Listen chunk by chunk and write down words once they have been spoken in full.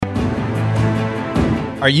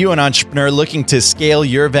Are you an entrepreneur looking to scale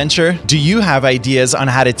your venture? Do you have ideas on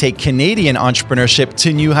how to take Canadian entrepreneurship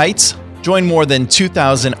to new heights? Join more than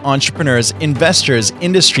 2,000 entrepreneurs, investors,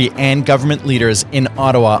 industry, and government leaders in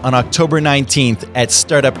Ottawa on October 19th at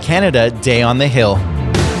Startup Canada Day on the Hill.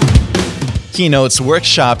 Keynotes,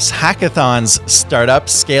 workshops, hackathons, startup,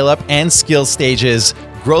 scale-up, and skill stages,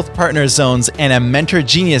 growth partner zones, and a mentor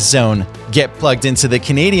genius zone. Get plugged into the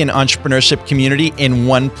Canadian entrepreneurship community in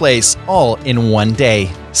one place, all in one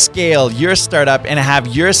day. Scale your startup and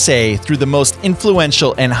have your say through the most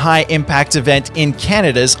influential and high-impact event in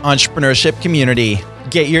Canada's entrepreneurship community.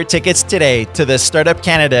 Get your tickets today to the Startup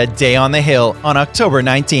Canada Day on the Hill on October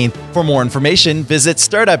 19th. For more information, visit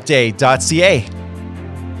startupday.ca.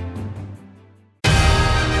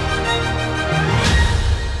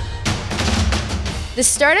 The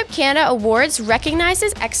Startup Canada Awards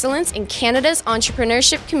recognizes excellence in Canada's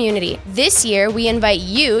entrepreneurship community. This year, we invite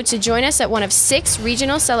you to join us at one of 6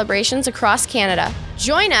 regional celebrations across Canada.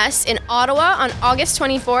 Join us in Ottawa on August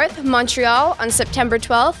 24th, Montreal on September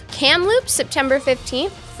 12th, Kamloops September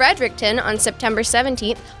 15th, Fredericton on September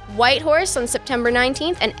 17th, Whitehorse on September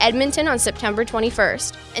 19th, and Edmonton on September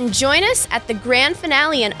 21st. And join us at the grand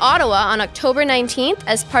finale in Ottawa on October 19th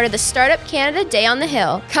as part of the Startup Canada Day on the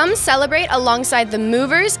Hill. Come celebrate alongside the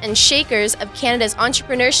movers and shakers of Canada's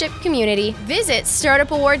entrepreneurship community. Visit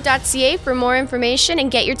startupaward.ca for more information and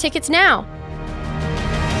get your tickets now.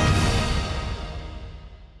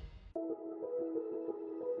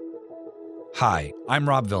 Hi, I'm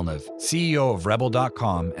Rob Villeneuve, CEO of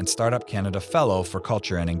Rebel.com and Startup Canada Fellow for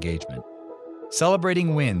Culture and Engagement.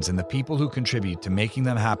 Celebrating wins and the people who contribute to making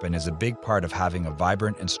them happen is a big part of having a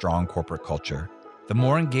vibrant and strong corporate culture. The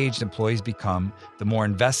more engaged employees become, the more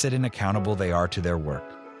invested and accountable they are to their work.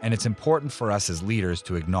 And it's important for us as leaders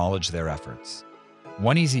to acknowledge their efforts.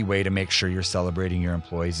 One easy way to make sure you're celebrating your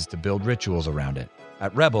employees is to build rituals around it.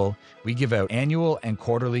 At Rebel, we give out annual and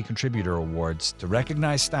quarterly contributor awards to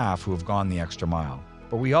recognize staff who have gone the extra mile.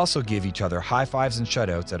 But we also give each other high fives and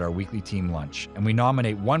shutouts at our weekly team lunch, and we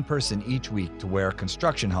nominate one person each week to wear a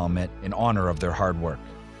construction helmet in honor of their hard work.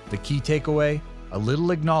 The key takeaway? A little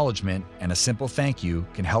acknowledgement and a simple thank you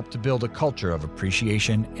can help to build a culture of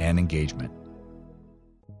appreciation and engagement.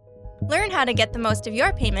 Learn how to get the most of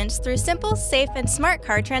your payments through simple, safe, and smart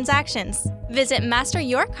card transactions. Visit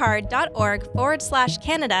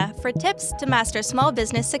masteryourcard.org/Canada for tips to master small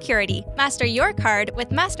business security. Master your card with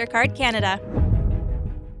MasterCard Canada.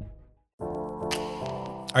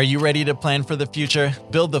 Are you ready to plan for the future?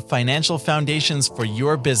 Build the financial foundations for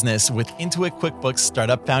your business with Intuit QuickBooks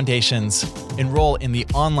Startup Foundations. Enroll in the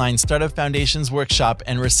online Startup Foundations workshop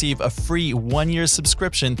and receive a free 1-year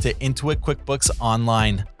subscription to Intuit QuickBooks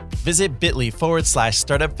Online. Visit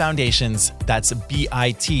bit.ly/Startup Foundations. That's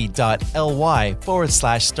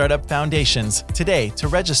bit.ly/Startup Foundations today to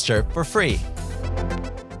register for free.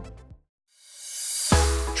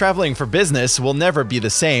 Traveling for business will never be the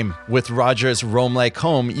same. With Rogers Roam Like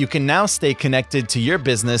Home, you can now stay connected to your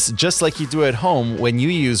business just like you do at home when you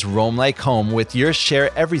use Roam Like Home with your Share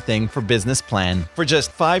Everything for Business plan. For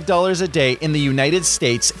just $5 a day in the United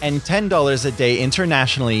States and $10 a day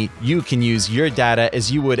internationally, you can use your data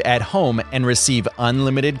as you would at home and receive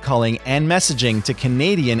unlimited calling and messaging to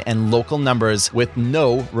Canadian and local numbers with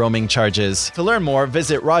no roaming charges. To learn more,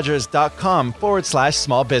 visit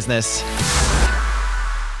rogers.com/small business.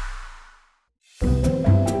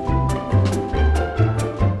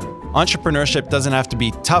 Entrepreneurship doesn't have to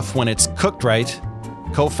be tough when it's cooked right.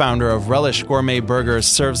 Co-founder of Relish Gourmet Burgers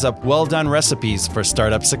serves up well-done recipes for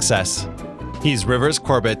startup success. He's Rivers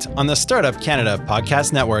Corbett on the Startup Canada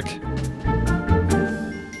Podcast Network.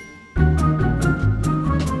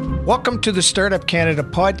 Welcome to the Startup Canada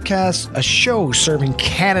Podcast, a show serving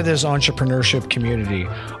Canada's entrepreneurship community.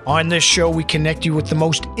 On this show, we connect you with the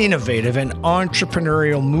most innovative and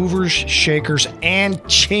entrepreneurial movers, shakers, and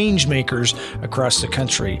change makers across the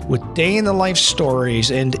country. With day-in-the-life stories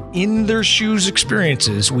and in-their-shoes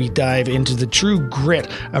experiences, we dive into the true grit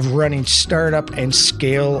of running startup and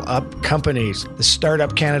scale-up companies. The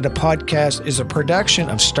Startup Canada Podcast is a production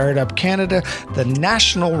of Startup Canada, the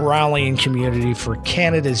national rallying community for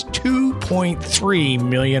Canada's 2.3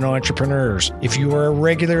 million entrepreneurs. If you are a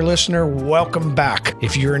regular listener, welcome back.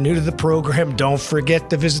 If you're new to the program, don't forget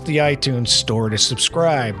to visit the iTunes store to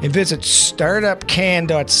subscribe and visit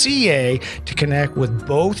startupcan.ca to connect with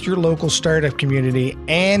both your local startup community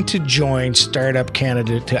and to join Startup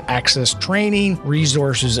Canada to access training,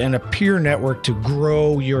 resources, and a peer network to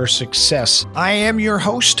grow your success. I am your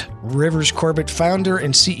host, Rivers Corbett, founder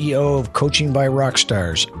and CEO of Coaching by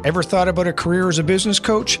Rockstars. Ever thought about a career as a business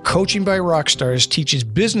coach? Coaching by Rockstars teaches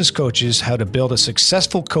business coaches how to build a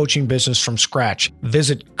successful coaching business from scratch.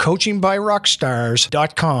 Visit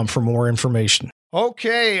coachingbyrockstars.com for more information.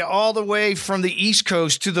 Okay, all the way from the East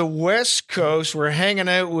Coast to the West Coast, we're hanging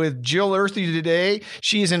out with Jill Earthy today.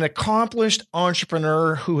 She is an accomplished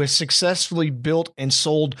entrepreneur who has successfully built and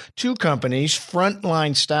sold 2 companies,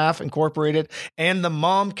 Frontline Staff Incorporated and the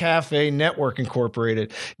Mom Cafe Network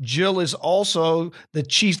Incorporated. Jill is also the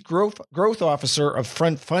Chief Growth Officer of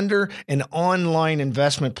Front Funder, an online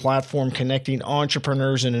investment platform connecting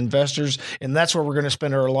entrepreneurs and investors, and that's where we're going to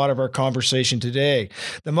spend a lot of our conversation today.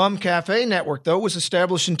 The Mom Cafe Network, though, was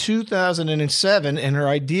established in 2007, and her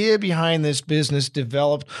idea behind this business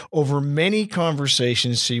developed over many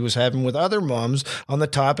conversations she was having with other moms on the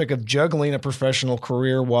topic of juggling a professional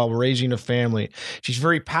career while raising a family. She's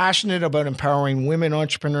very passionate about empowering women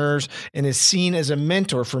entrepreneurs and is seen as a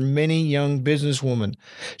mentor for many young businesswomen.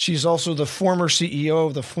 She's also the former CEO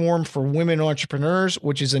of the Forum for Women Entrepreneurs,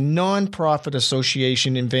 which is a nonprofit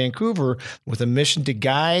association in Vancouver with a mission to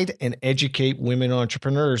guide and educate women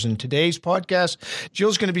entrepreneurs. In today's podcast,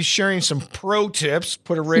 Jill's going to be sharing some pro tips.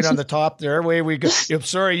 Put it right on the top there. Way we go. I'm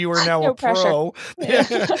sorry, you are now No a pro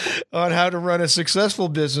pressure. on how to run a successful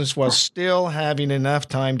business while still having enough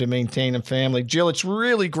time to maintain a family. Jill, it's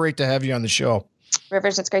really great to have you on the show.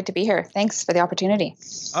 Rivers, it's great to be here. Thanks for the opportunity.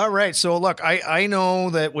 All right. So look, I know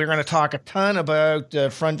that we're going to talk a ton about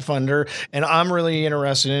Front Funder, and I'm really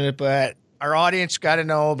interested in it, but our audience got to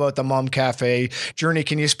know about the Mom Cafe journey.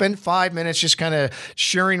 Can you spend 5 minutes just kind of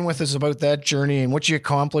sharing with us about that journey and what you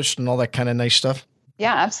accomplished and all that kind of nice stuff?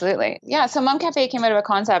 Yeah, absolutely. Yeah. So Mom Cafe came out of a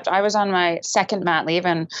concept. I was on my second mat leave,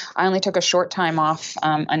 and I only took a short time off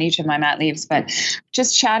on each of my mat leaves, but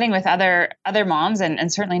just chatting with other moms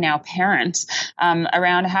and certainly now parents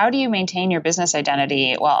around how do you maintain your business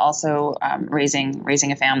identity while also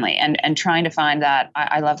raising a family and trying to find that,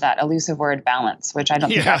 I love that elusive word, balance, which I don't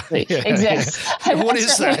think actually exists. What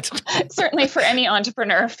is that? Certainly for any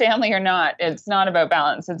entrepreneur, family or not, it's not about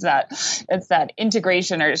balance. It's that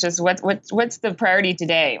integration, or it's just what's the priority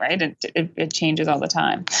today, right? It changes all the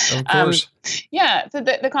time. Of course. Yeah. So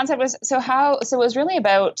the concept was, so it was really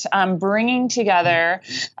about bringing together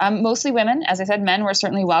mostly women. As I said, men were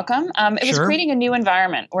certainly welcome. It was creating a new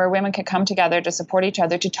environment where women could come together to support each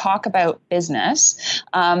other, to talk about business,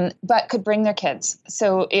 but could bring their kids.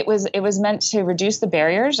 So it was meant to reduce the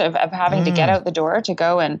barriers of having to get out the door, to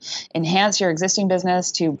go and enhance your existing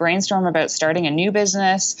business, to brainstorm about starting a new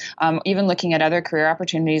business, even looking at other career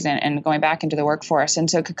opportunities and going back into the workforce. And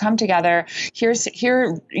so it could come together, hear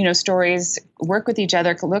stories, work with each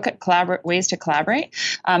other, look at ways to collaborate.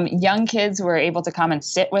 Young kids were able to come and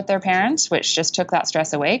sit with their parents, which just took that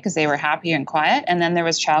stress away because they were happy and quiet. And then there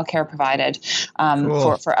was childcare provided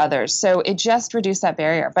for others. So it just reduced that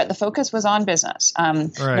barrier. But the focus was on business,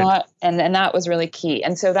 and that was really key.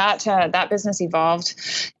 And so that business evolved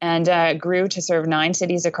and grew to serve 9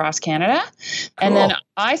 cities across Canada. Cool. And then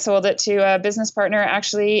I sold it to a business partner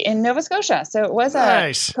actually in Nova Scotia. So it was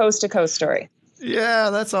a coast-to-coast story. Yeah,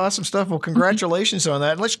 that's awesome stuff. Well, congratulations on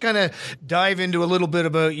that. Let's kind of dive into a little bit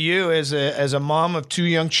about you as a mom of 2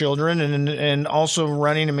 young children and also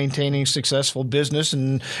running and maintaining successful business.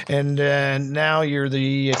 And now you're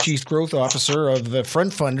the Chief Growth Officer of the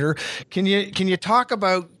Front Funder. Can you talk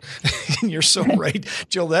about, you're so right,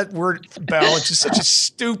 Jill, that word balance is such a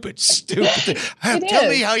stupid thing. Tell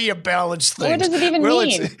me how you balance things. What does it even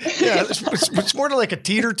mean? It's more like a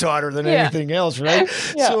teeter-totter than anything else, right?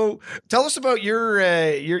 Yeah. So tell us about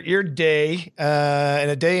your day and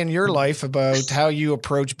a day in your life about how you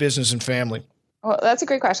approach business and family. Well, that's a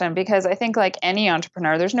great question, because I think like any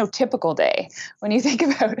entrepreneur, there's no typical day when you think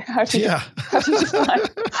about how to define.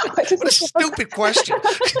 What a stupid question.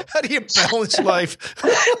 How do you balance life?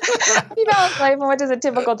 You balance life, and what does a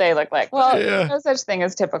typical day look like? Well, no such thing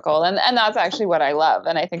as typical. And that's actually what I love.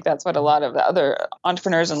 And I think that's what a lot of the other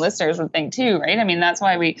entrepreneurs and listeners would think too, right? I mean, that's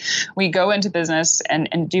why we go into business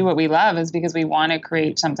and do what we love, is because we want to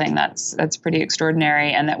create something that's pretty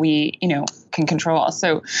extraordinary and that we, can control.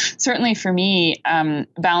 So certainly for me,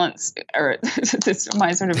 balance, or this is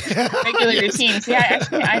my sort of regular routine. So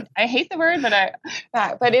I hate the word, but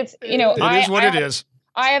it's, it is what it is.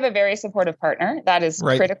 I have a very supportive partner. That is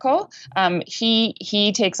critical.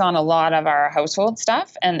 He takes on a lot of our household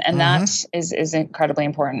stuff, and that is incredibly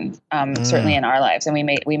important, certainly in our lives. And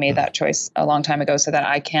we made that choice a long time ago so that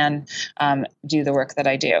I can do the work that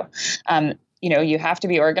I do. you have to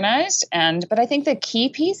be organized. But I think the key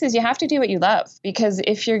piece is you have to do what you love, because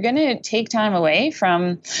if you're going to take time away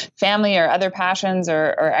from family or other passions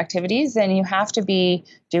or activities, then you have to be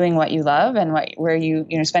doing what you love and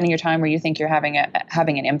where spending your time where you think you're having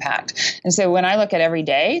an impact. And so when I look at every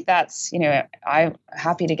day, that's, I'm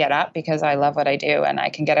happy to get up because I love what I do, and I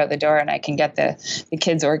can get out the door and I can get the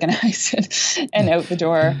kids organized and out the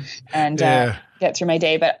door and get through my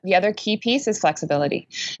day. But the other key piece is flexibility.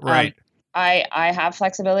 Right. I have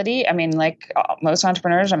flexibility. I mean, like most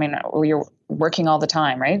entrepreneurs, you're working all the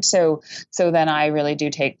time, right? So then I really do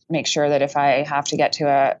make sure that if I have to get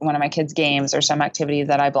to one of my kids' games or some activity,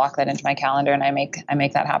 that I block that into my calendar and I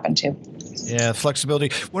make that happen too. Yeah,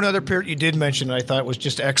 flexibility. One other part you did mention I thought was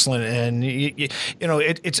just excellent, and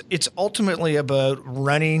it's ultimately about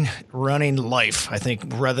running life, I think,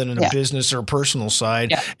 rather than a business or a personal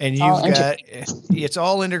side. Yeah. And it's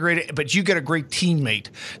all integrated, but you got a great teammate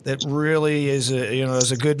that really is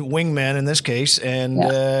a good wingman in this case, and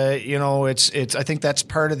it's I think that's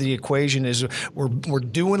part of the equation is we're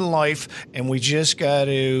doing life, and we just got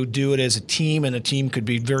to do it as a team, and a team could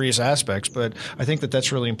be various aspects, but I think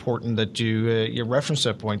that's really important that you reference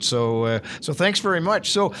that point. So thanks very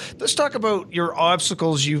much. So let's talk about your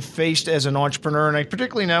obstacles you faced as an entrepreneur, and I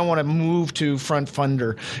particularly now want to move to Front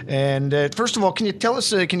Funder. And first of all, can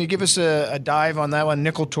you give us a dive on that one,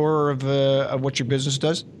 nickel tour of what your business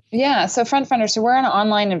does? Yeah. So Front Funder, we're an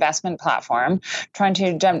online investment platform trying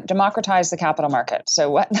to democratize the capital market. So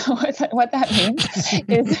what that means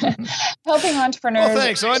is helping entrepreneurs. Well,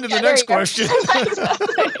 thanks. On to the next question.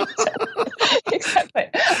 Exactly.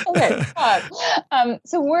 Okay.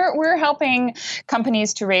 So we're helping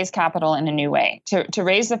companies to raise capital in a new way, to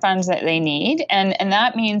raise the funds that they need. And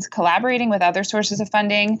that means collaborating with other sources of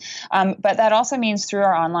funding. But that also means through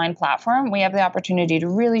our online platform, we have the opportunity to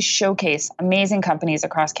really showcase amazing companies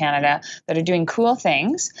across Canada that are doing cool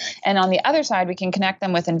things. And on the other side, we can connect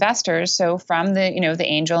them with investors. So from the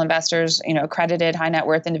angel investors, accredited high net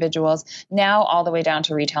worth individuals, now all the way down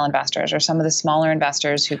to retail investors or some of the smaller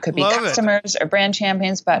investors who could be customers or brand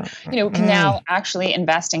champions, but can now actually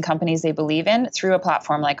invest in companies they believe in through a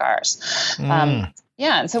platform like ours.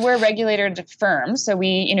 And so we're a regulated firm. So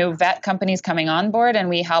we, vet companies coming on board, and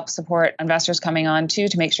we help support investors coming on too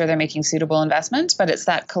to make sure they're making suitable investments. But it's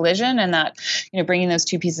that collision and that, bringing those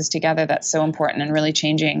two pieces together that's so important and really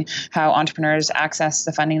changing how entrepreneurs access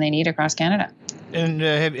the funding they need across Canada. And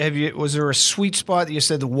was there a sweet spot that you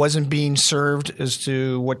said that wasn't being served as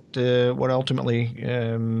to what ultimately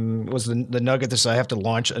was the nugget that I have to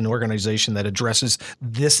launch an organization that addresses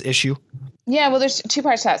this issue? Yeah, well, there's two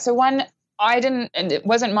parts to that. So one, and it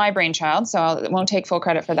wasn't my brainchild, so I won't take full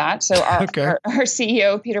credit for that. So our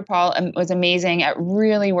CEO, Peter Paul, was amazing at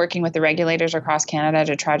really working with the regulators across Canada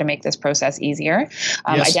to try to make this process easier.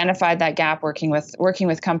 Identified that gap working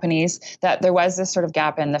with companies, that there was this sort of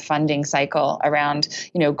gap in the funding cycle around,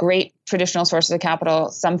 great traditional sources of capital,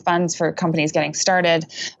 some funds for companies getting started,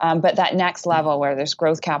 but that next level where there's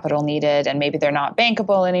growth capital needed and maybe they're not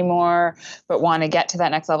bankable anymore, but want to get to that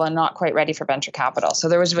next level and not quite ready for venture capital. So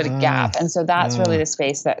there was a bit of gap. And so that's really the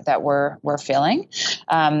space that we're filling.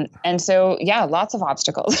 And so, lots of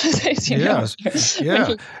obstacles.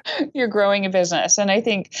 You're growing a business. And I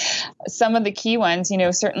think some of the key ones,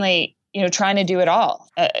 certainly, trying to do it all.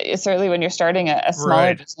 Certainly when you're starting a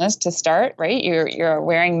smaller business to start, right? You're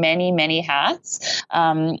wearing many, many hats,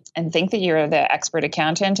 and think that you're the expert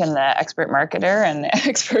accountant and the expert marketer and the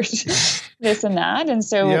expert this and that. And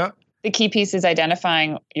so the key piece is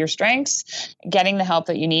identifying your strengths, getting the help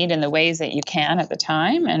that you need in the ways that you can at the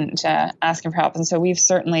time, and asking for help. And so we've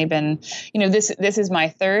certainly been, this is my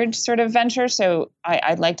third sort of venture. So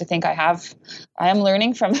I'd like to think I am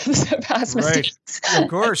learning from the past mistakes. Of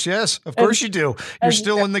course, yes. Of course you do. You're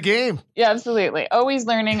still in the game. Yeah, absolutely. Always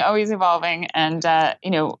learning, always evolving. And,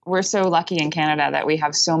 we're so lucky in Canada that we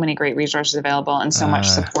have so many great resources available and so much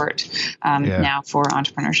support now for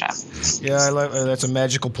entrepreneurship. Yeah, I love that's a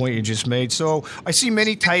magical point you just made. So I see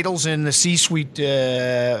many titles in the C-suite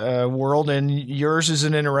world, and yours is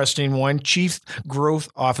an interesting one, Chief Growth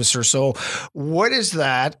Officer. So what is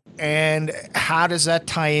that, and how does that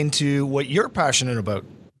tie into what you're passionate about?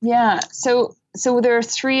 Yeah, so there are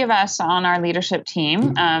three of us on our leadership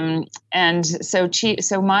team, and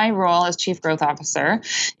so my role as Chief Growth Officer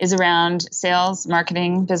is around sales,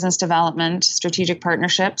 marketing, business development, strategic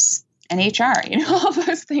partnerships, and HR, all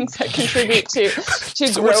those things that contribute to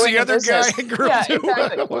so growing what's the other business. Guy in group Yeah, two?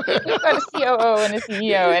 exactly. We've got a COO and a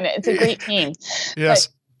CEO, and it's a great team. Yes.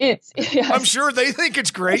 I'm sure they think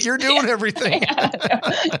it's great. You're doing everything.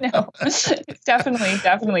 No, it's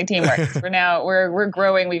definitely teamwork. We're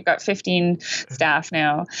growing. We've got 15 staff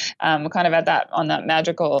now, kind of on that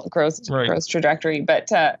magical growth trajectory. But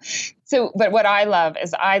what I love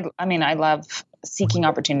is I love seeking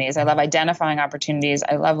opportunities. I love identifying opportunities.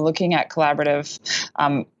 I love looking at collaborative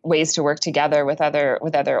ways to work together with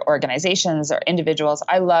other organizations or individuals.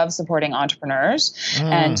 I love supporting entrepreneurs,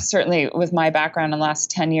 and certainly with my background in the last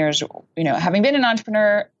 10 years, having been an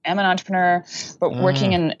entrepreneur, but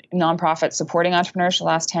working in nonprofits, supporting entrepreneurs for the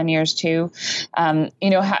last 10 years too.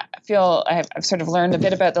 Feel I've sort of learned a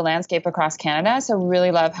bit about the landscape across Canada. So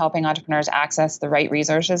really love helping entrepreneurs access the right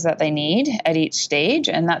resources that they need at each stage.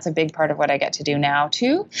 And that's a big part of what I get to do now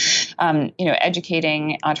too.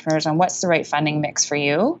 Educating entrepreneurs on what's the right funding mix for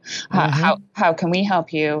you. How can we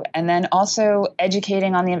help you? And then also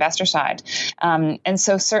educating on the investor side. And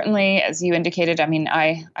so certainly, as you indicated,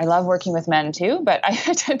 I love working with men too, but I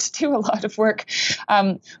tend to do a lot of work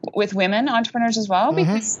with women entrepreneurs as well,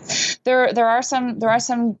 because there are some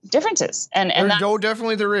differences.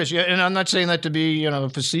 Definitely there is. Yeah, and I'm not saying that to be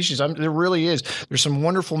facetious. There really is. There's some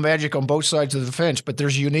wonderful magic on both sides of the fence, but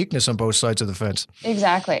there's uniqueness on both sides of the fence.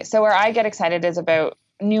 Exactly. So where I get excited is about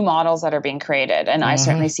new models that are being created. And I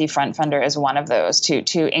certainly see Front Funder as one of those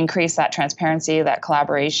to increase that transparency, that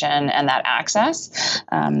collaboration, and that access.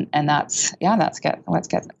 And that's what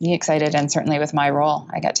gets me excited. And certainly with my role,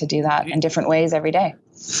 I get to do that in different ways every day.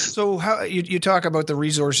 So how you talk about the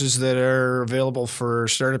resources that are available for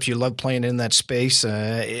startups. You love playing in that space.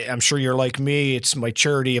 I'm sure you're like me. It's my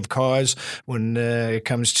charity of cause when it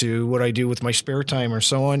comes to what I do with my spare time or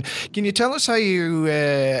so on. Can you tell us how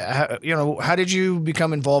how did you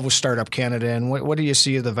become involved with Startup Canada, and what do you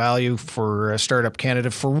see of the value for Startup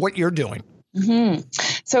Canada for what you're doing?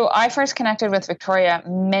 So I first connected with Victoria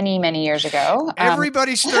many, many years ago.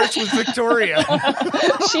 Everybody starts with Victoria.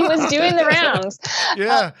 She was doing the rounds.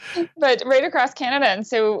 Yeah. But right across Canada. And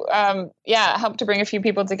so, helped to bring a few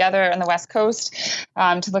people together on the West Coast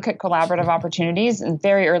to look at collaborative opportunities in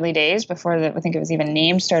very early days before I think it was even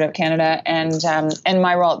named Startup Canada. And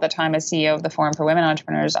my role at the time as CEO of the Forum for Women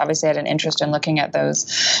Entrepreneurs obviously had an interest in looking at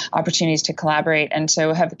those opportunities to collaborate. And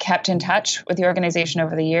so have kept in touch with the organization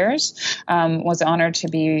over the years. Was honored to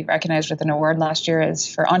be recognized with an award last year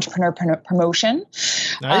for entrepreneur promotion.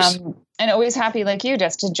 Nice. And always happy, like you,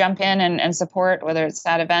 just to jump in and support, whether it's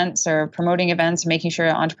at events or promoting events, making sure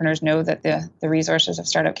entrepreneurs know that the resources of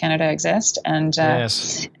Startup Canada exist and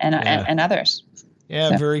others.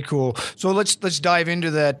 Yeah, very cool. So let's dive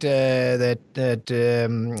into that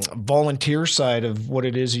volunteer side of what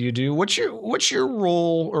it is you do. What's your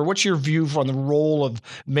role, or what's your view on the role of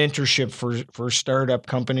mentorship for startup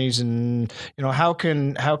companies, and how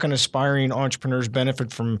can aspiring entrepreneurs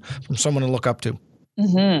benefit from someone to look up to?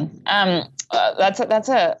 That's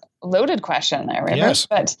a loaded question there, right? Yes.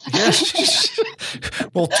 But yes.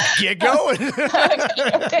 Well, get going.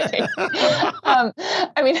 Okay.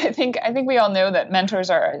 I think we all know that mentors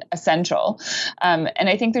are essential. And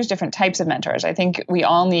I think there's different types of mentors. I think we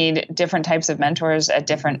all need different types of mentors at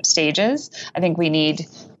different stages. I think we need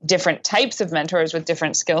different types of mentors with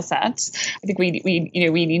different skill sets. I think we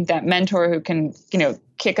need that mentor who can,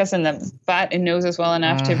 kick us in the butt and knows us well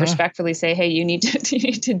enough to respectfully say, hey, you need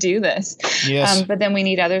to do this. Yes. But then we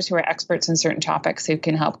need others who are experts in certain topics who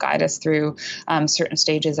can help guide us through certain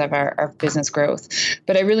stages of our business growth.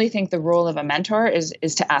 But I really think the role of a mentor is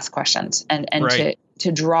to ask questions and right.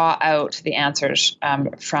 to draw out the answers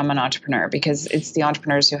from an entrepreneur, because it's the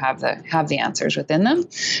entrepreneurs who have the answers within them,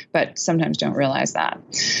 but sometimes don't realize that.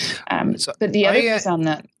 But the other piece on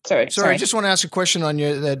that. Sorry. I just want to ask a question on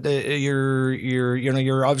you that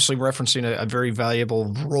you're obviously referencing a very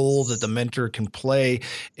valuable role that the mentor can play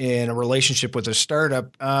in a relationship with a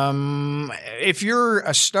startup. If you're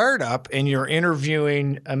a startup and you're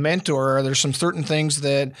interviewing a mentor, are there some certain things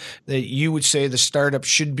that you would say the startup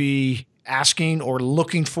should be asking or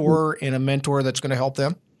looking for in a mentor that's going to help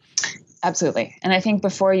them? Absolutely. And I think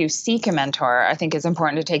before you seek a mentor, I think it's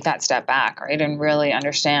important to take that step back, right? And really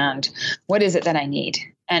understand, what is it that I need?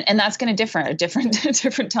 And that's going to differ at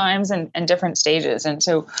different times and different stages. And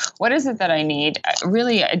so what is it that I need?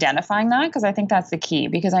 Really identifying that, because I think that's the key.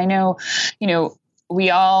 Because I know, we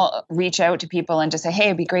all reach out to people and just say, hey,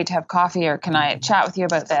 it'd be great to have coffee, or can I chat with you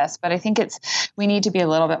about this? But I think we need to be a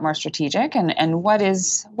little bit more strategic and what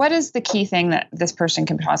is the key thing that this person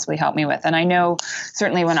can possibly help me with? And I know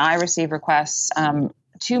certainly when I receive requests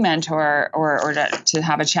to mentor or to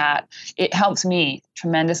have a chat, it helps me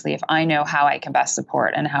tremendously if I know how I can best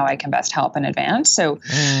support and how I can best help in advance. So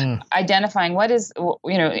identifying what is,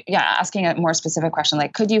 asking a more specific question,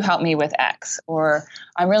 like, could you help me with X? Or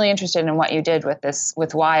I'm really interested in what you did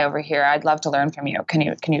with Y over here. I'd love to learn from you. Can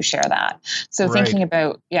you share that? So thinking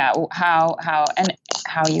about,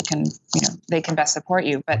 how you can, they can best support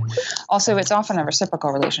you, but also it's often a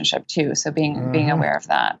reciprocal relationship too. So being aware of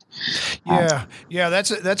that.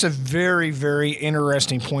 That's a very, very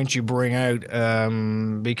interesting point you bring out,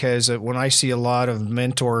 because when I see a lot of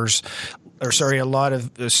a lot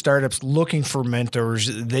of startups looking for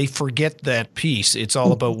mentors, they forget that piece. It's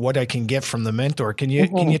all about what I can get from the mentor. Can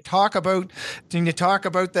you talk about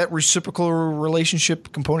that reciprocal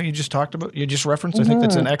relationship component you just talked about? You just referenced. I think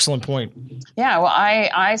that's an excellent point. Yeah, well,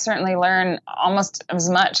 I certainly learn almost as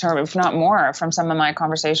much, or if not more, from some of my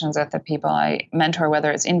conversations with the people I mentor,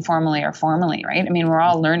 whether it's informally or formally. Right? I mean, we're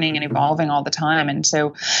all learning and evolving all the time, and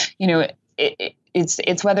so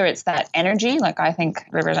it's whether it's that energy, like I think,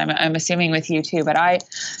 Rivers, I'm assuming with you too, but I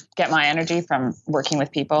get my energy from working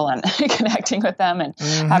with people and connecting with them and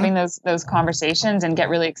having those conversations, and get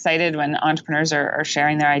really excited when entrepreneurs are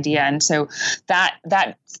sharing their idea. And so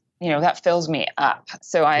that fills me up.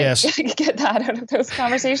 So I get that out of those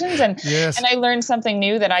conversations. And I learn something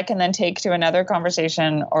new that I can then take to another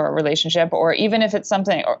conversation or a relationship, or even if it's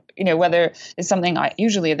something, or, whether it's something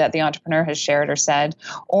usually that the entrepreneur has shared or said,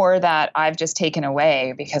 or that I've just taken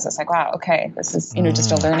away because it's like, wow, okay, this is,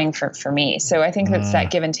 just a learning for me. So I think that's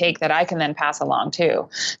that give and take that I can then pass along too.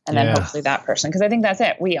 And then hopefully that person, because I think that's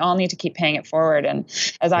it. We all need to keep paying it forward. And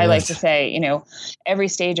as I like to say, every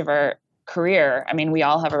stage of our career, I mean, we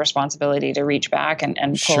all have a responsibility to reach back and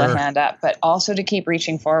pull a hand up, but also to keep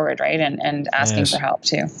reaching forward, right? And asking for help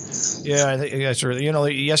too. Yeah, I think that's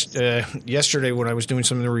really, yesterday when I was doing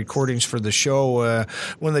some of the recordings for the show,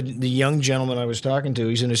 one of the young gentlemen I was talking to,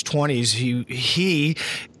 he's in his 20s, he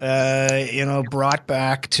brought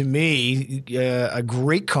back to me a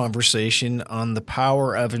great conversation on the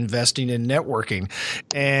power of investing in networking.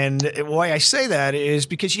 And why I say that is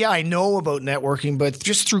because, I know about networking, but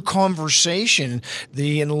just through conversation,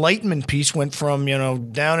 the enlightenment piece went from,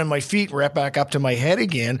 down in my feet right back up to my head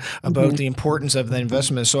again about the importance of the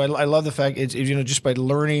investment. So I love the fact it's, just by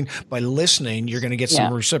learning, by listening, you're going to get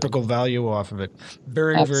some reciprocal value off of it.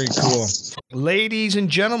 Very, very cool. Ladies and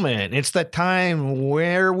gentlemen, it's that time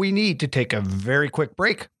where we need to take a very quick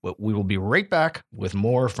break, but we will be right back with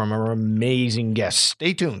more from our amazing guests.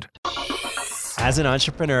 Stay tuned. As an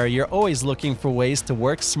entrepreneur, you're always looking for ways to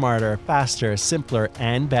work smarter, faster, simpler,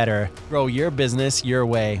 and better. Grow your business your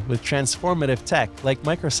way with transformative tech like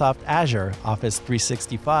Microsoft Azure, Office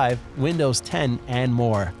 365, Windows 10, and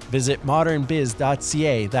more. Visit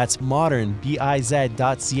modernbiz.ca, that's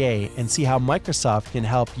modernbiz.ca, and see how Microsoft can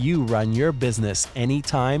help you run your business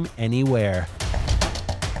anytime, anywhere.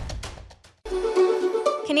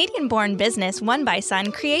 Canadian-born business One by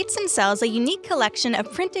Sun creates and sells a unique collection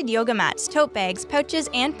of printed yoga mats, tote bags, pouches,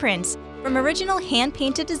 and prints, from original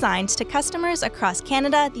hand-painted designs to customers across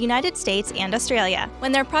Canada, the United States, and Australia.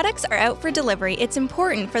 When their products are out for delivery, it's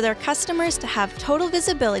important for their customers to have total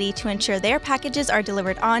visibility to ensure their packages are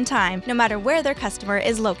delivered on time, no matter where their customer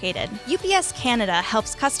is located. UPS Canada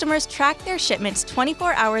helps customers track their shipments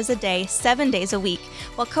 24 hours a day, 7 days a week,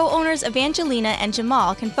 while co-owners Evangelina and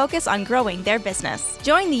Jamal can focus on growing their business.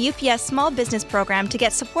 Join the UPS Small Business Program to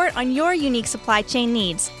get support on your unique supply chain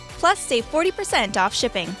needs. Plus, save 40% off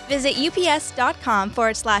shipping. Visit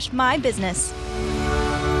ups.com/mybusiness.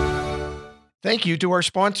 Thank you to our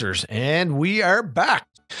sponsors, and we are back.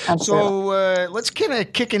 Absolutely. So let's kind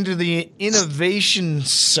of kick into the innovation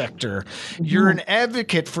sector. You're an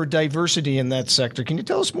advocate for diversity in that sector. Can you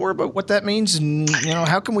tell us more about what that means, and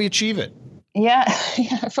how can we achieve it? Yeah.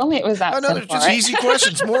 If only it was that simple. No, just easy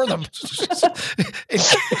questions, more of them. Thanks.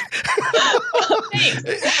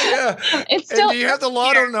 It's still, and do you have the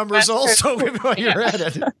lotto numbers also while you're at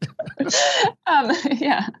it?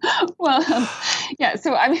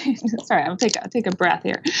 So I mean, sorry, I'll take a breath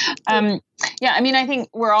here. I think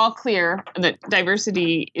we're all clear that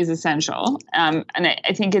diversity is essential. And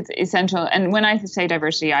I think it's essential. And when I say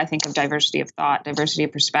diversity, I think of diversity of thought, diversity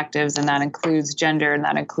of perspectives, and that includes gender, and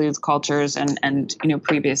that includes cultures and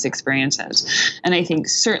previous experiences. And I think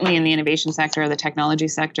certainly in the innovation sector or the technology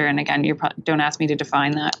sector, and again, don't ask me to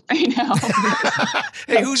define that right now.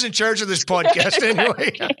 Hey, who's in charge of this podcast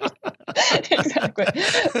anyway? Exactly.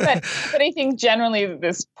 But I think generally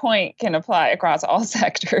this point can apply across all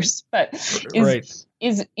sectors. But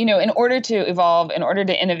is, in order to evolve, in order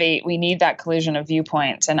to innovate, we need that collision of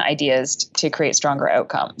viewpoints and ideas to create stronger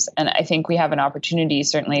outcomes. And I think we have an opportunity,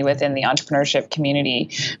 certainly within the entrepreneurship community,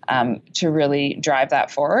 to really drive that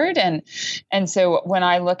forward. And so when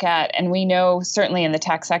I look at, and we know certainly in the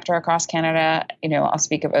tech sector across Canada, I'll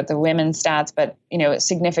speak about the women's stats, but, it's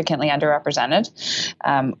significantly underrepresented.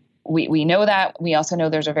 We know that. We also know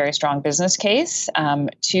there's a very strong business case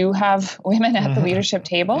to have women at the leadership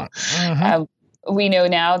table. We know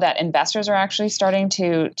now that investors are actually starting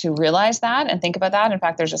to realize that and think about that. In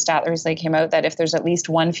fact, there's a stat that recently came out that if there's at least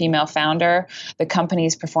one female founder, the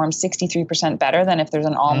companies perform 63% better than if there's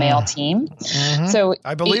an all-male team. So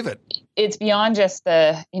I believe it. It's beyond just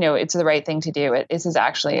it's the right thing to do. This is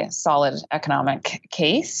actually a solid economic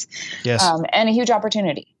case, and a huge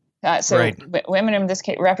opportunity. Women in this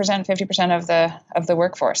case represent 50% of the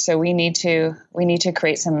workforce. So we need to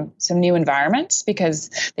create some new environments,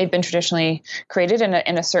 because they've been traditionally created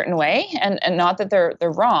in a certain way, and not that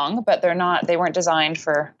they're wrong, but they weren't designed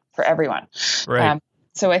for everyone. Right.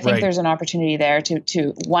 So I think there's an opportunity there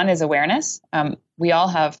to one is awareness. We all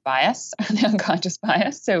have bias, the unconscious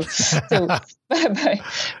bias. So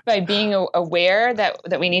by being aware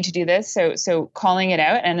that we need to do this, so calling it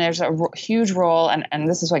out, and there's a huge role, and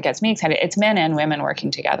this is what gets me excited. It's men and women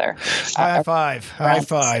working together. High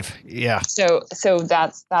five. Yeah. So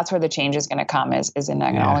that's where the change is going to come is in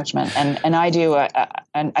acknowledgement. And I do,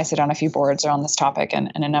 and I sit on a few boards on this topic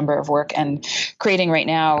and a number of work, and creating right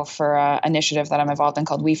now for an initiative that I'm involved in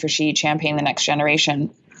called We for She, Championing the Next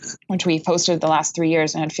Generation, which we've hosted the last 3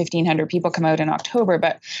 years and had 1,500 people come out in October,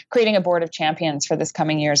 but creating a board of champions for this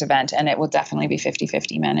coming year's event. And it will definitely be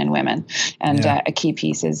 50-50 men and women. And a key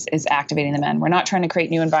piece is activating the men. We're not trying to create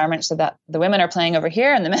new environments so that the women are playing over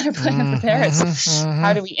here and the men are playing over there. It's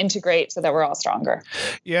how do we integrate so that we're all stronger?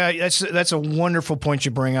 Yeah, that's a wonderful point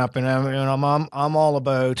you bring up. And I'm all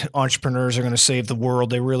about entrepreneurs are going to save the world.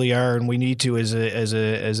 They really are. And we need to, as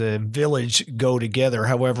a village, go together.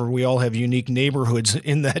 However, we all have unique neighborhoods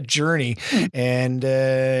in that journey, and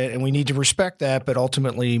we need to respect that, but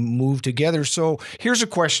ultimately move together. So here's a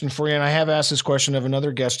question for you, and I have asked this question of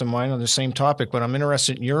another guest of mine on the same topic, but I'm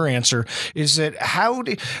interested in your answer. Is that how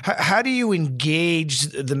do you engage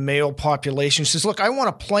the male population? Says, look, I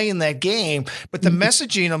want to play in that game, but the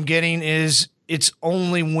messaging I'm getting is it's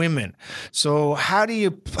only women. So how do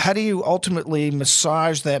you ultimately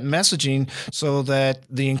massage that messaging so that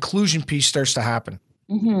the inclusion piece starts to happen?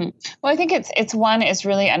 Mm-hmm. Well, I think it's one is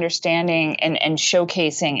really understanding and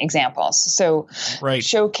showcasing examples. So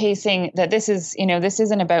showcasing that this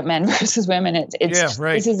isn't about men versus women.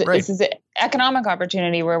 This is an economic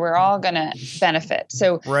opportunity where we're all going to benefit.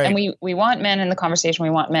 So, and we want men in the conversation. We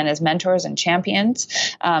want men as mentors and champions.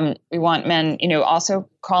 We want men, also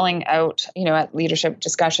calling out, at leadership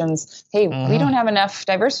discussions, hey, we don't have enough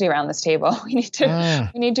diversity around this table. We need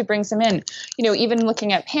to bring some in, even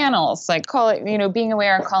looking at panels, like call it, being aware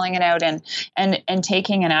and calling it out and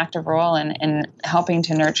taking an active role in helping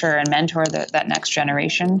to nurture and mentor that next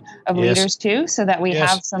generation of leaders too, so that we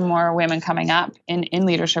have some more women coming up in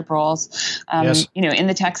leadership roles, in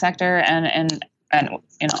the tech sector and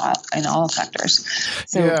in all sectors.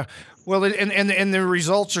 So well, and the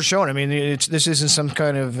results are shown. I mean, this isn't some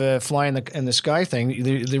kind of fly in the sky thing.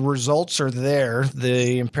 The results are there.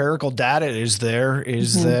 The empirical data is there.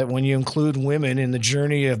 That when you include women in the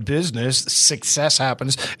journey of business, success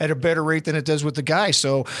happens at a better rate than it does with the guy.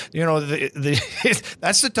 So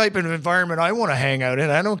that's the type of environment I want to hang out in.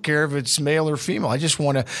 I don't care if it's male or female. I just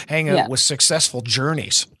want to hang out with successful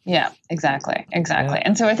journeys. Yeah, exactly. Yeah.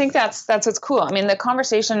 And so I think that's what's cool. I mean, the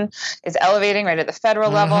conversation is elevating right at the federal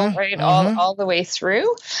level, right, all the way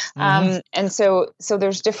through. And so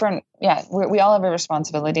there's different. Yeah, we all have a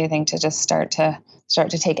responsibility, I think, to just start to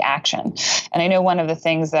take action. And I know one of the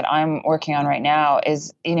things that I'm working on right now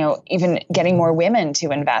is even getting more women to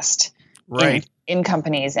invest in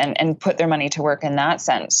companies and put their money to work in that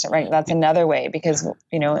sense, right? That's another way, because,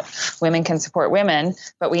 women can support women,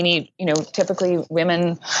 but we need, typically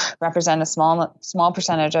women represent a small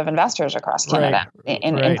percentage of investors across Canada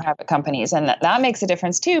in private companies. And that makes a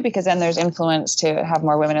difference too, because then there's influence to have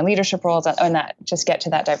more women in leadership roles and that just get to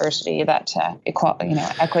that diversity, that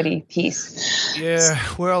equity piece. Yeah.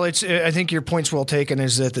 Well, I think your point's well taken,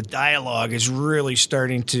 is that the dialogue is really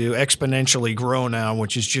starting to exponentially grow now,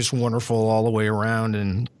 which is just wonderful all the way around.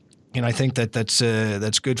 And I think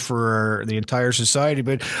that's good for the entire society.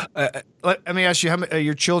 But let me ask you, how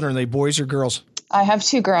your children, are they boys or girls? I have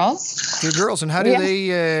 2 girls. 2 girls, and how do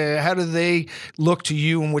they look to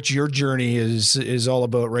you, and what your journey is all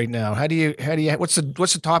about right now? How do you what's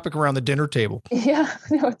the topic around the dinner table? Yeah,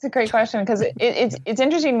 no, it's a great question, because it's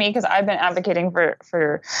interesting to me, because I've been advocating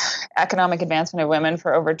for economic advancement of women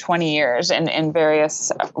for over 20 years in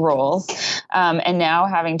various roles, and now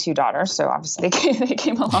having 2 daughters, so obviously they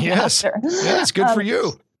came along after. Yeah, it's good for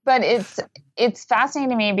you. But it's fascinating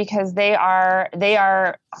to me because they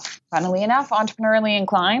are funnily enough entrepreneurially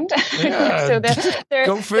inclined. Yeah, so they're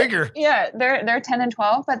go figure. They're 10 and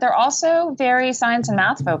 12, but they're also very science and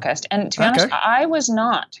math focused. And to be honest, I was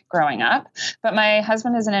not growing up, but my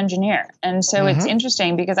husband is an engineer, and so it's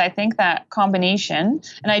interesting because I think that combination,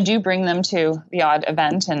 and I do bring them to the odd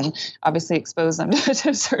event and obviously expose them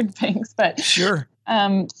to certain things, but sure.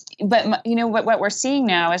 But you know what we're seeing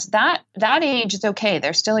now is that age is okay.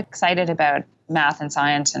 They're still excited about math and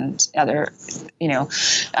science and other,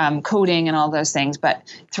 coding and all those things. But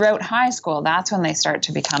throughout high school, that's when they start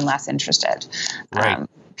to become less interested. Right.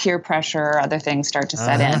 Peer pressure, other things start to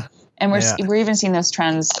set in. And we're even seeing those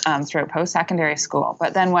trends throughout post-secondary school.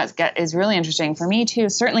 But then what is really interesting for me too,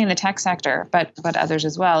 certainly in the tech sector, but others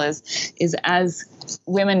as well, is as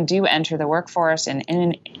women do enter the workforce and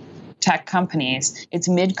in tech companies, it's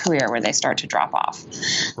mid-career where they start to drop off.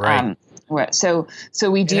 Right. So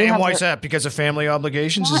we do. And why is that? Because of family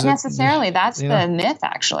obligations? Not necessarily. That's the myth,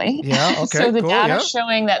 actually. Yeah. Okay. So the data is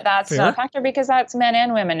showing that that's Fair. not a factor, because that's men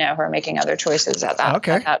and women now who are making other choices at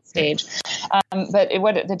that stage. But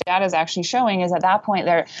what the data is actually showing is at that point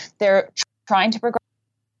they're trying to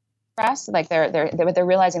progress. Like they're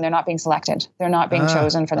realizing they're not being selected. They're not being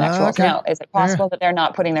chosen for the next role. Now, is it possible that they're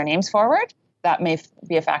not putting their names forward? That may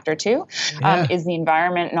be a factor too. Is the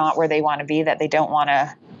environment not where they want to be, that they don't want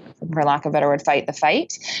to, for lack of a better word, fight the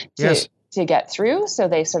fight to get through? So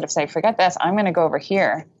they sort of say, forget this, I'm going to go over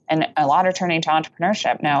here. And a lot are turning to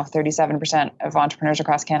entrepreneurship. Now, 37% of entrepreneurs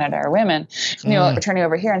across Canada are women. Are turning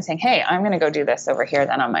over here and saying, hey, I'm going to go do this over here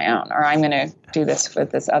then on my own, or I'm going to do this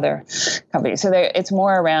with this other company. So it's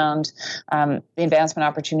more around the advancement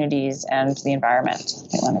opportunities and the environment.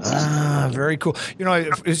 Very cool.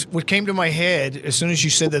 What came to my head as soon as you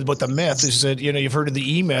said that about the myth is that, you've heard of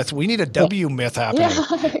the E-myth. We need a W-myth happening.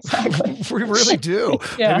 Yeah, exactly. We really do.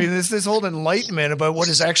 Yeah. I mean, this whole enlightenment about what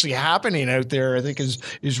is actually happening out there, I think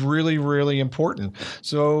is really, really important.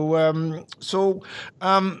 So,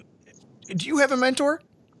 do you have a mentor?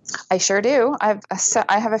 I sure do. I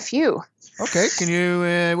have a few. Okay. Can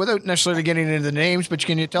you, without necessarily getting into the names, but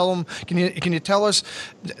can you tell them? Can you tell us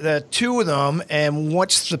the 2 of them, and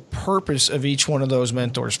what's the purpose of each one of those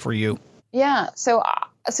mentors for you? Yeah. So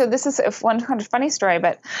this is one kind of funny story,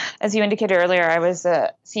 but as you indicated earlier, I was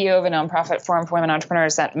the CEO of a nonprofit forum for women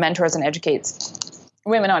entrepreneurs that mentors and educates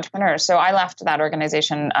women entrepreneurs. So I left that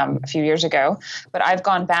organization a few years ago, but I've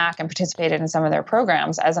gone back and participated in some of their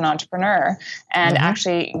programs as an entrepreneur, and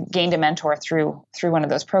actually gained a mentor through one of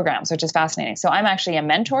those programs, which is fascinating. So I'm actually a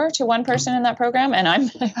mentor to one person in that program, and I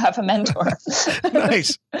have a mentor.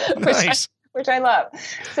 Nice. Which I love.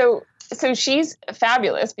 So she's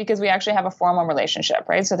fabulous because we actually have a formal relationship,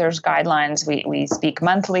 right? So there's guidelines. We speak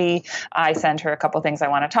monthly. I send her a couple of things I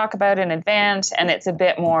want to talk about in advance, and it's a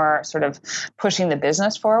bit more sort of pushing the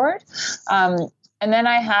business forward. And then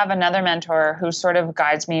I have another mentor who sort of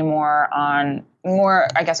guides me more,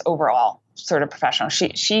 I guess, overall sort of professional.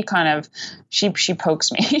 She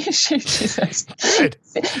pokes me. she says,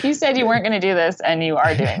 you said you weren't going to do this and you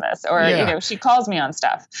are doing this, or she calls me on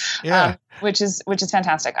stuff. Which is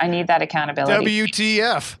fantastic. I need that accountability.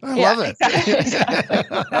 WTF. I love it. Exactly.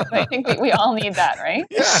 I think we all need that, right?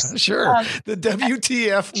 Yeah, sure. The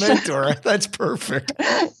WTF mentor. That's perfect.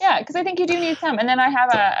 Yeah, because I think you do need some. And then I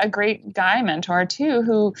have a great guy mentor too,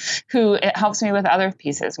 who helps me with other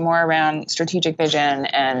pieces, more around strategic vision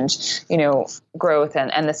and, growth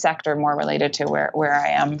and the sector more related to where I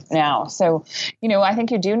am now. So, I think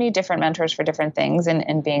you do need different mentors for different things,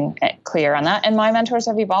 and being clear on that. And my mentors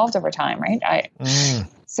have evolved over time, right?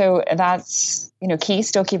 So that's, key.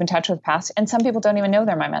 Still keep in touch with past, and some people don't even know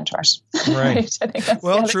they're my mentors. Right.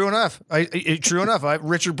 Well, true enough. True enough.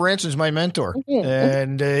 Richard Branson's my mentor,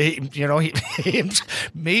 and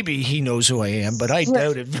maybe he knows who I am, but I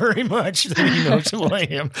doubt it very much that he knows who I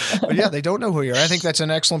am. But yeah, they don't know who you are. I think that's an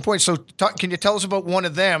excellent point. So, can you tell us about one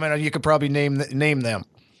of them, and you could probably name them?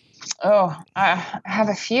 I have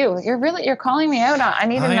a few. You're calling me out on. I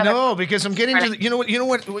need another. I know, because I'm getting to, you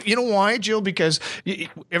know why, Jill? Because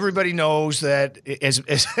everybody knows that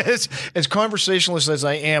as conversationalist as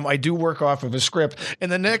I am, I do work off of a script.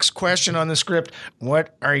 And the next question on the script,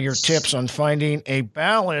 what are your tips on finding a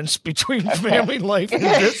balance between family life and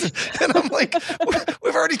business? And I'm like,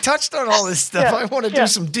 we've already touched on all this stuff. I want to do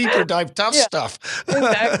some deeper dive tough stuff.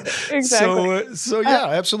 Exactly. So yeah,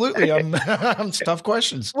 absolutely. I'm it's tough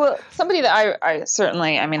questions. Well, somebody that I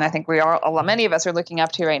certainly, I think many of us are looking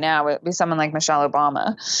up to right now would be someone like Michelle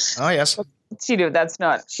Obama. Oh, yes.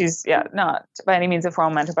 She's not by any means a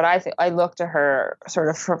formal mentor, but I look to her sort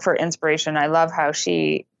of for inspiration. I love how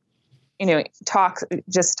she, talks,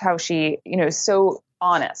 just how she, is so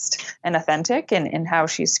honest and authentic in how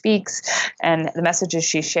she speaks and the messages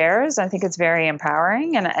she shares. I think it's very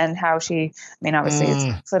empowering and how she, obviously it's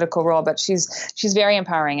a political role, but she's very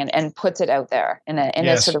empowering and puts it out there in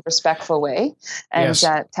a sort of respectful way and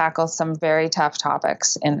tackles some very tough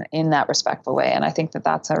topics in that respectful way. And I think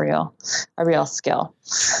that's a real skill.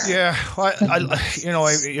 Yeah.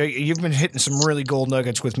 You've been hitting some really gold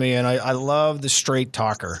nuggets with me, and I love the straight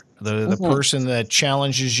talker. The person that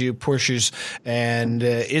challenges you, pushes, and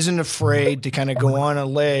isn't afraid to kind of go on a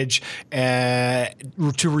ledge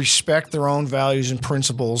to respect their own values and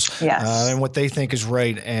principles and what they think is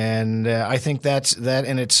right. And I think that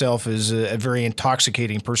in itself is a very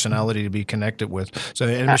intoxicating personality to be connected with. So,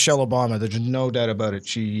 and Michelle Obama, there's no doubt about it.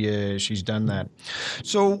 She's done that.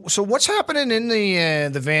 So what's happening in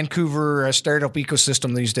the Vancouver startup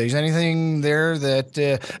ecosystem these days? Anything there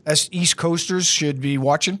that us East Coasters should be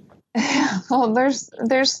watching? Well, there's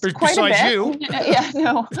quite a bit. You. Yeah,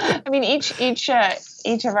 no.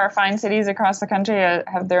 Each of our fine cities across the country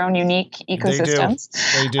have their own unique ecosystems.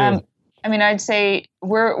 They do. I'd say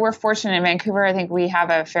we're fortunate in Vancouver. I think we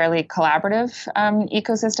have a fairly collaborative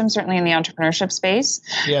ecosystem, certainly in the entrepreneurship space.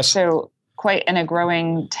 Yes. So quite in a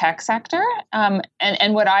growing tech sector.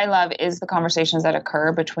 And what I love is the conversations that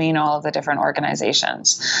occur between all of the different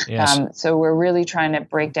organizations. Yes. So we're really trying to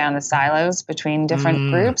break down the silos between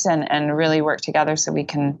different groups and really work together so we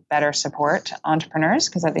can better support entrepreneurs,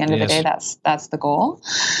 because at the end of the day, that's the goal.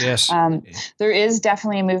 Yes. There is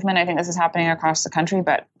definitely a movement. I think this is happening across the country,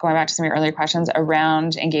 but going back to some of your earlier questions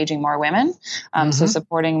around engaging more women. So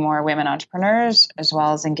supporting more women entrepreneurs, as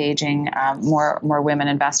well as engaging more women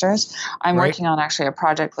investors. I'm working on actually a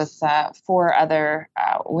project with 4 other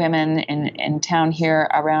women in town here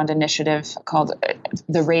around initiative called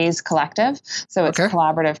the Raise Collective. So it's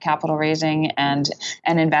collaborative capital raising and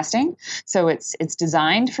investing. So it's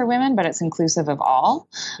designed for women, but it's inclusive of all.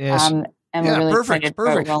 Yes. And we're really perfect.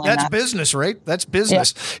 That's business, right? That's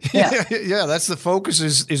business. Yeah. That's the focus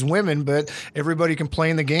is women, but everybody can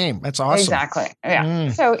play in the game. That's awesome. Exactly.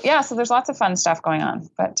 Yeah. So there's lots of fun stuff going on.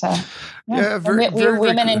 But we have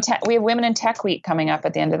Women in Tech Week coming up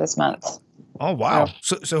at the end of this month. Oh wow!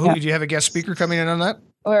 So who did you have a guest speaker coming in on that?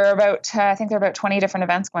 We're about, I think there are about 20 different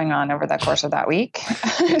events going on over the course of that week.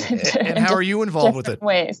 And how are you involved with it?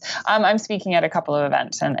 Ways. I'm speaking at a couple of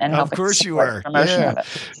events and helping. Of course you are. Promotion of it.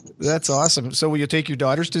 That's awesome. So will you take your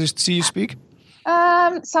daughters to see you speak?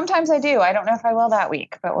 Sometimes I do. I don't know if I will that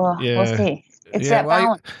week, but we'll see. It's that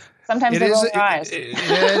balance. Sometimes they roll their eyes.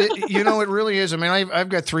 It really is. I mean, I've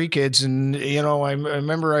got 3 kids, and I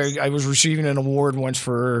remember I was receiving an award once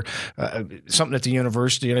for something at the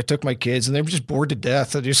university, and I took my kids, and they were just bored to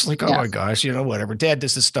death. They're just like, oh my gosh, whatever. Dad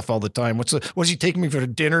does this stuff all the time. What's he taking me for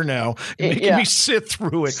dinner now? Making me sit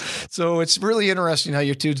through it. So it's really interesting how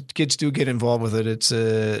your 2 kids do get involved with it.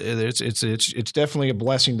 It's definitely a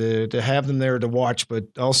blessing to have them there to watch, but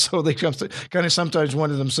also they kind of sometimes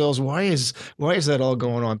wonder themselves, why is that all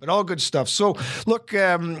going on? But all good stuff. So, look,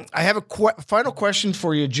 I have a final question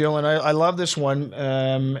for you, Jill, and I love this one,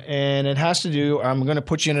 and it has to do, I'm going to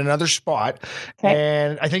put you in another spot,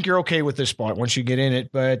 and I think you're okay with this spot once you get in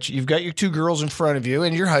it, but you've got your 2 girls in front of you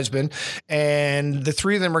and your husband, and the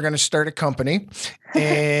 3 of them are going to start a company,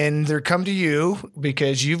 and they're come to you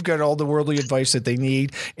because you've got all the worldly advice that they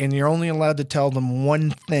need, and you're only allowed to tell them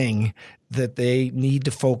one thing that they need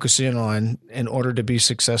to focus in on in order to be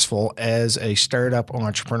successful as a startup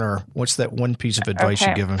entrepreneur. What's that one piece of advice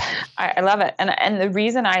you give them? I love it. And the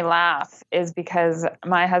reason I laugh is because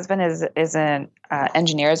my husband is an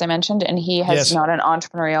engineer, as I mentioned, and he has not an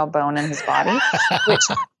entrepreneurial bone in his body,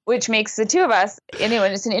 which makes the 2 of us,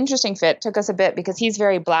 anyway, it's an interesting fit. Took us a bit because he's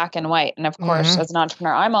very black and white. And of course, as an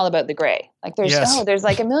entrepreneur, I'm all about the gray. Like there's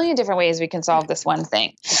like a million different ways we can solve this one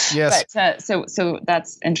thing. Yes. But, so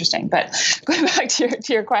that's interesting. But going back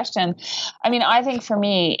to your question, I think for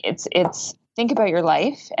me, it's think about your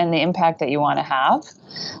life and the impact that you want to have.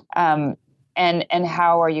 and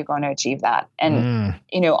how are you going to achieve that? And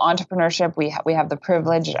entrepreneurship, we have the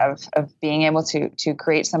privilege of being able to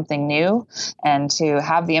create something new and to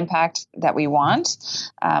have the impact that we want.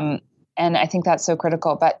 And I think that's so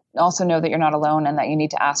critical, but also know that you're not alone and that you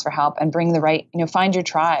need to ask for help and bring the right, find your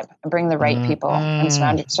tribe and bring the right people and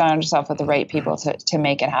surround yourself with the right people to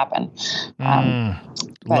make it happen.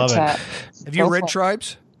 Love it. Have you read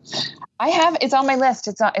Tribes? I have. It's on my list.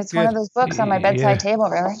 It's one of those books on my bedside table,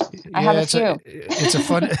 really. I have a few. It's a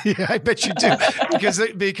fun. I bet you do,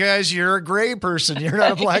 because you're a gray person. You're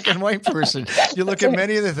not a black and white person. You look at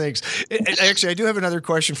many of the things. Actually, I do have another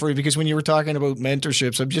question for you, because when you were talking about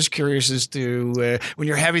mentorships, I'm just curious as to when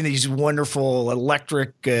you're having these wonderful,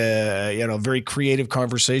 electric, very creative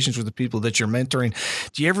conversations with the people that you're mentoring.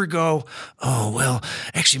 Do you ever go, oh well,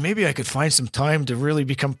 actually, maybe I could find some time to really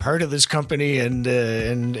become part of this company and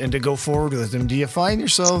to go forward with them? Do you find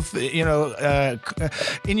yourself, in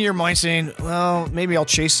your mind saying, well, maybe I'll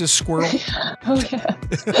chase this squirrel? Oh,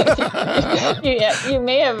 yeah. You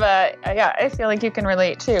may have, I feel like you can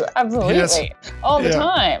relate too. Absolutely. Yes. All the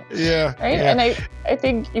time. Yeah. Right. Yeah. And I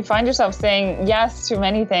think you find yourself saying yes to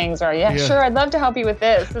many things, or sure, I'd love to help you with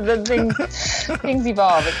this. And then things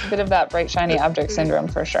evolve. It's a bit of that bright, shiny object syndrome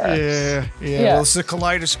for sure. Yeah. Well, it's a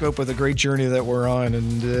kaleidoscope of the great journey that we're on.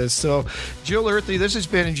 And so, Jill Earthy, this has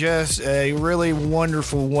been just a really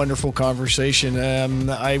wonderful, wonderful conversation.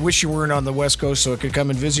 I wish you weren't on the West Coast so I could come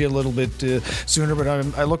and visit you a little bit sooner, but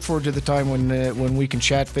I look forward to the time when we can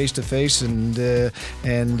chat face to face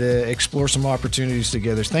and explore some opportunities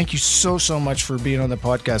together. Thank you so much for being on the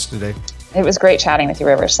podcast today. It was great chatting with you,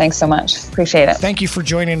 Rivers. Thanks so much. Appreciate it. Thank you for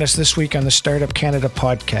joining us this week on the Startup Canada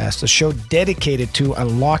podcast, a show dedicated to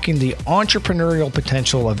unlocking the entrepreneurial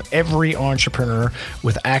potential of every entrepreneur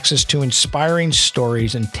with access to inspiring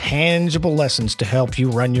stories and tangible lessons to help you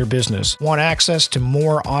run your business. Want access to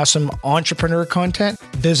more awesome entrepreneur content?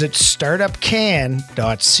 Visit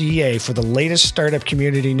startupcan.ca for the latest startup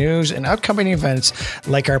community news and upcoming events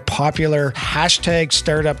like our popular hashtag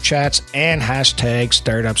startup chats and hashtag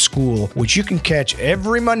startup school, which you can catch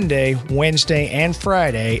every Monday, Wednesday, and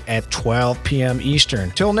Friday at 12 p.m.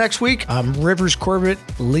 Eastern. Till next week, I'm Rivers Corbett,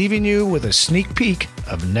 leaving you with a sneak peek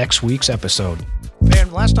of next week's episode.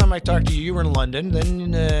 Man, last time I talked to you, you were in London.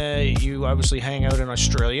 Then you obviously hang out in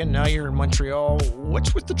Australia. Now you're in Montreal.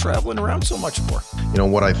 What's with the traveling around so much for?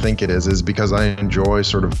 What I think it is because I enjoy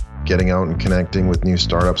sort of getting out and connecting with new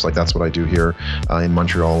startups. Like that's what I do here in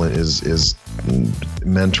Montreal is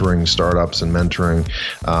mentoring startups and mentoring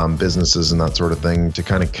businesses and that sort of thing to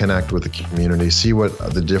kind of connect with the community, see what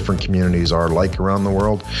the different communities are like around the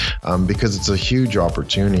world, because it's a huge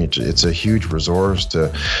opportunity. It's a huge resource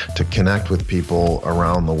to connect with people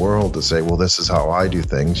around the world to say, well, this is how I do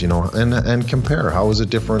things, and compare. How is it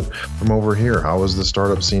different from over here? How is the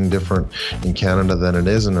startup scene different in Canada than it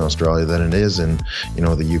is in Australia, than it is in,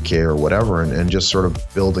 the UK or whatever, and just sort of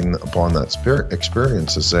building upon that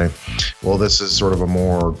experience to say, well, this is sort of a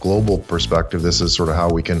more global perspective. This is sort of how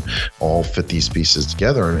we can all fit these pieces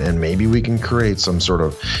together, and maybe we can create some sort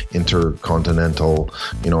of intercontinental,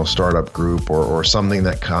 startup group or something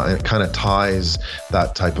that kind of ties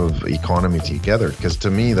that type of economy together. Because to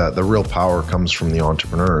me, that the real power comes from the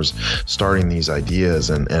entrepreneurs starting these ideas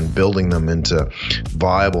and building them into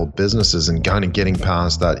viable businesses and kind of getting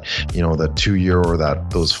past that, that 2-year or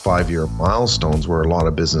those 5-year milestones where a lot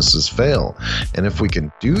of businesses fail. And if we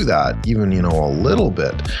can do that, even, a little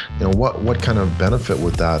bit, what kind of benefit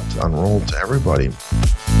would that unroll to everybody?